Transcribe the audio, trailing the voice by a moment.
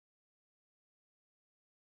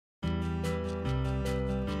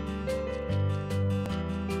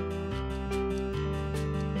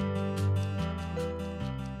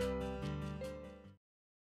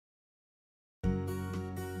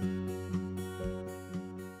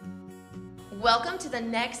Welcome to the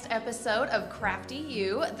next episode of Crafty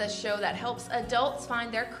U, the show that helps adults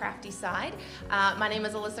find their crafty side. My name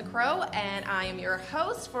is Alyssa Crow, and I am your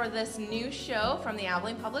host for this new show from the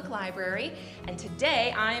Abilene Public Library. And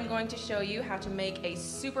today I am going to show you how to make a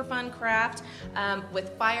super fun craft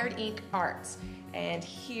with fired ink arts. And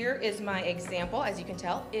here is my example. As you can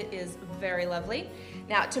tell, it is very lovely.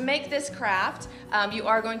 Now, to make this craft, you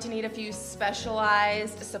are going to need a few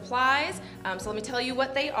specialized supplies. So let me tell you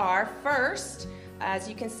what they are. First, as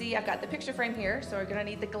you can see, I've got the picture frame here, so we're gonna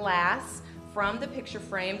need the glass from the picture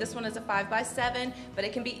frame. This one is a 5x7, but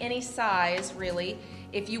it can be any size, really.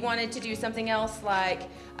 If you wanted to do something else like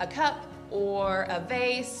a cup or a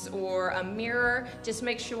vase or a mirror, just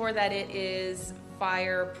make sure that it is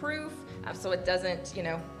fireproof so it doesn't,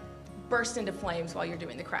 burst into flames while you're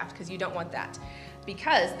doing the craft, because you don't want that.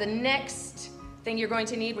 Because the next thing you're going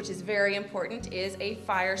to need, which is very important, is a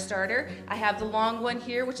fire starter. I have the long one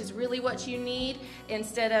here, which is really what you need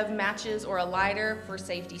instead of matches or a lighter for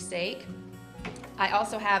safety's sake. I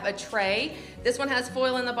also have a tray. This one has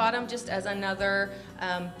foil in the bottom just as another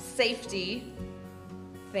safety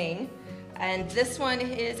thing. And this one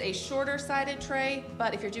is a shorter sided tray,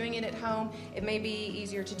 but if you're doing it at home, it may be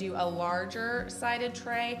easier to do a larger sided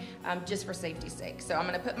tray just for safety's sake. So I'm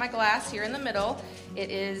gonna put my glass here in the middle. It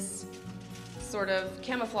is sort of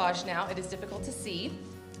camouflaged now. It is difficult to see.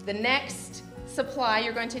 The next supply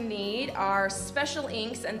you're going to need are special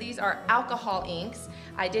inks, and these are alcohol inks.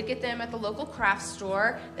 I did get them at the local craft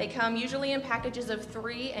store. They come usually in packages of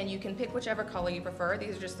 3, and you can pick whichever color you prefer.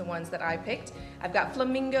 These are just the ones that I picked. I've got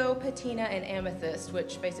flamingo, patina, and amethyst,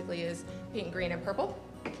 which basically is pink, green, and purple.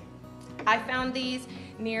 I found these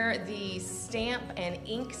near the stamp and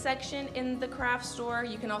ink section in the craft store.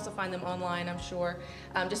 You can also find them online, I'm sure.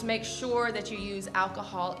 Just make sure that you use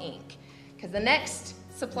alcohol ink, because the next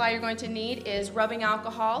supply you're going to need is rubbing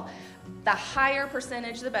alcohol. The higher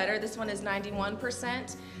percentage, the better. This one is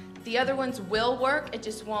 91%. The other ones will work, it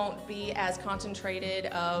just won't be as concentrated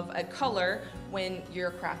of a color when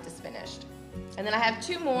your craft is finished. And then I have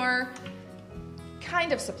 2 more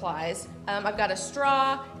kind of supplies. I've got a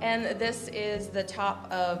straw, and this is the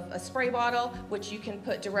top of a spray bottle, which you can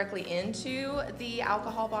put directly into the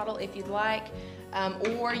alcohol bottle if you'd like.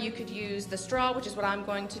 Or you could use the straw, which is what I'm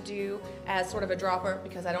going to do, as sort of a dropper,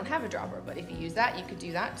 because I don't have a dropper, but if you use that, you could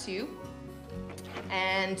do that too.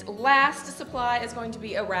 And last supply is going to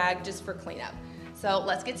be a rag just for cleanup. So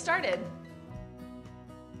let's get started.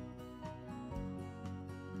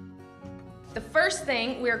 The first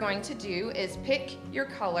thing we're going to do is pick your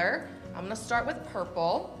color. I'm gonna start with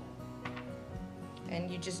purple,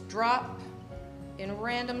 and you just drop in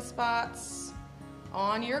random spots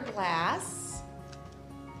on your glass.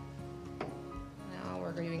 Now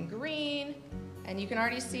we're doing green, and you can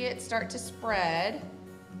already see it start to spread.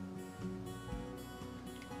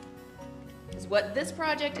 Is what this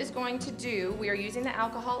project is going to do. We are using the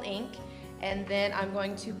alcohol ink, and then I'm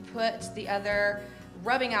going to put the other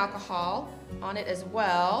rubbing alcohol on it as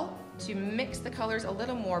well to mix the colors a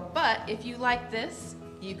little more. But if you like this,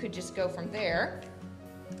 you could just go from there.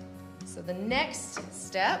 So the next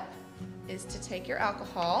step is to take your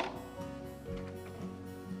alcohol.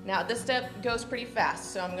 Now this step goes pretty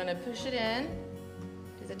fast, so I'm going to push it in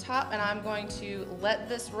to the top, and I'm going to let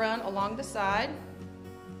this run along the side,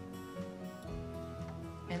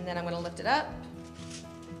 and then I'm going to lift it up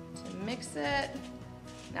to mix it.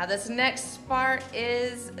 Now this next part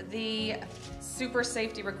is the super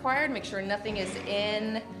safety required. Make sure nothing is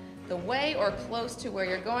in the way or close to where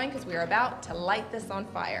you're going, because we are about to light this on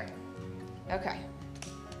fire. Okay,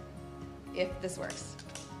 if this works.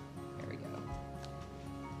 Here we go.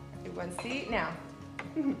 Everyone see? Now,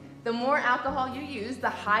 the more alcohol you use, the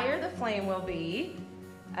higher the flame will be.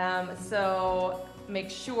 So make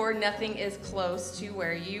sure nothing is close to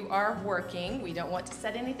where you are working. We don't want to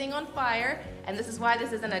set anything on fire, and this is why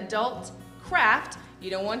this is an adult craft. You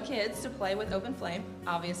don't want kids to play with open flame,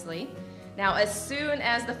 obviously. Now, as soon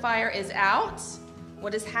as the fire is out,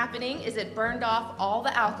 what is happening is it burned off all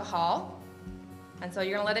the alcohol, and so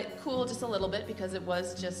you're gonna let it cool just a little bit because it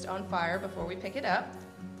was just on fire before we pick it up.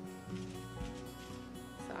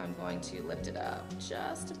 So I'm going to lift it up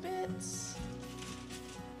just a bit.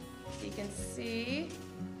 You can see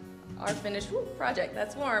our finished project.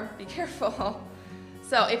 That's warm, be careful.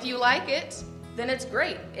 So if you like it, then it's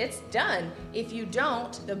great, it's done. If you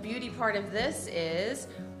don't, the beauty part of this is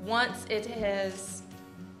once it is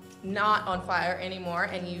not on fire anymore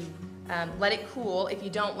and you let it cool, if you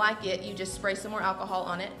don't like it, you just spray some more alcohol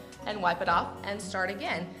on it and wipe it off and start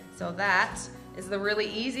again. So that is the really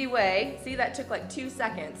easy way. See, that took like 2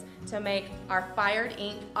 seconds to make our fired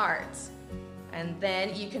ink art. And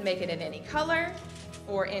then you can make it in any color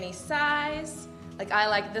or any size. Like I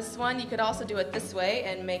like this one. You could also do it this way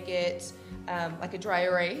and make it like a dry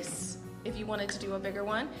erase if you wanted to do a bigger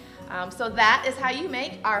one. So that is how you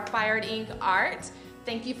make our fired ink art.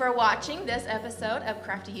 Thank you for watching this episode of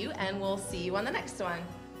Crafty U, and we'll see you on the next one.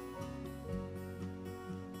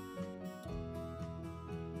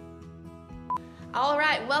 All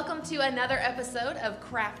right, welcome to another episode of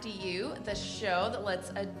Crafty U, the show that lets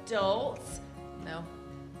adults,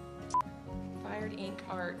 fired ink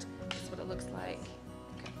art. That's what it looks like.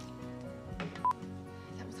 Okay.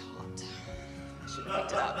 That was hot. Shouldn't have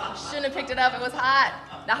picked it up. Shouldn't have picked it up. It was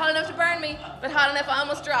hot. Not hot enough to burn me, but hot enough I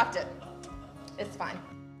almost dropped it. It's fine.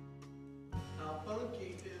 How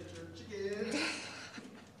funky is your chicken?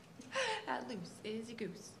 How loose is your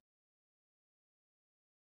goose?